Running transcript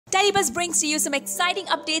Telebuzz brings to you some exciting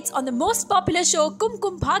updates on the most popular show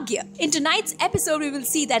Kumkum Bhagya. In tonight's episode, we will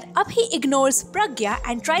see that Abhi ignores Pragya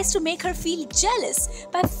and tries to make her feel jealous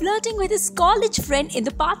by flirting with his college friend in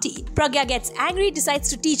the party. Pragya gets angry, decides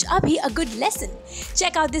to teach Abhi a good lesson.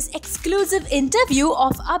 Check out this exclusive interview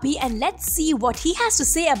of Abhi and let's see what he has to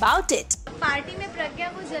say about it. Party में प्रज्ञा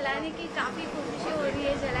को जलाने की काफी कोशिशें हो रही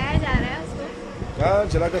है, जलाया जा रहा है उसको। हाँ,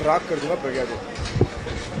 जलाकर राख कर दूंगा प्रज्ञा को।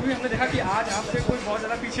 हमने देखा कि आज आपसे कोई बहुत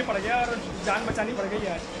ज़्यादा पीछे पड़ गया और जान बचानी पड़ गई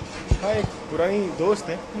आज। हाँ, एक पुरानी दोस्त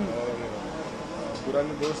है और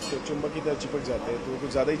पुराने दोस्त चुंबक की तरह चिपक जाते हैं तो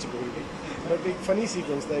कुछ ज़्यादा ही चिपक गई। बट एक फ़नी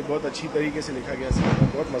सीक्वेंस था, एक बहुत अच्छी तरीके से लिखा गया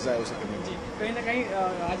सीक्वेंस, बहुत मज़ा आया उसे करने में। जी, कहीं ना कहीं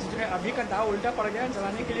आज जो है अभी का दाव उल्टा पड़ गया,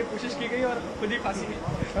 जलाने के लिए कोशिश की गई और खुद ही फांसी गई।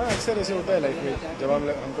 हाँ, अक्सर ऐसे होता है लाइफ में, जब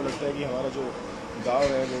हमको लगता है कि हमारा जो दाव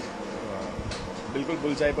है वो बिल्कुल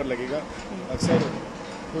बुलचाई पर लगेगा, अक्सर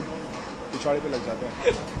खुद पिछाड़े पे लग जाता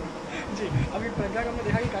है। जी, अभी प्रज्ञा का हमने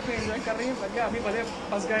देखा कि काफ़ी एंजॉय कर रही है। प्रज्ञा अभी भले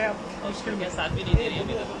फंस गए, अब मुश्किल में साथ भी नहीं दे रही है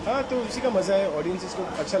अभी तक। हाँ, तो उसी का मज़ा है, ऑडियंस को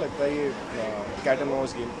अच्छा लगता है ये कैट एंड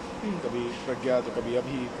माउस गेम। कभी प्रज्ञा तो कभी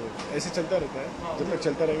अभी, तो ऐसे चलता रहता है। जब तक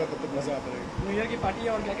चलता रहेगा तब तक मज़ा आता रहेगा। न्यू ईयर की पार्टी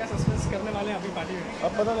है और क्या क्या सस्पेंस करने वाले हैं अभी पार्टी में?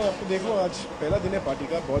 अब पता नहीं, आपको देखो आज पहला दिन है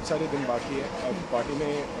पार्टी का, बहुत सारे दिन बाकी है। अब पार्टी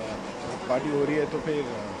में पार्टी हो रही है तो फिर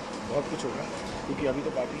बहुत कुछ होगा, क्योंकि अभी तो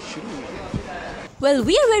पार्टी शुरू हुई है। Well,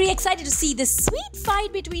 we are very excited to see this sweet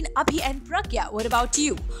fight between Abhi and Pragya. What about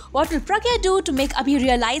you? What will Pragya do to make Abhi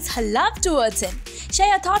realize her love towards him?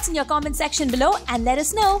 Share your thoughts in your comment section below and let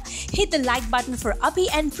us know. Hit the like button for Abhi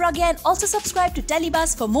and Pragya and also subscribe to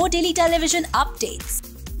Telebuzz for more daily television updates.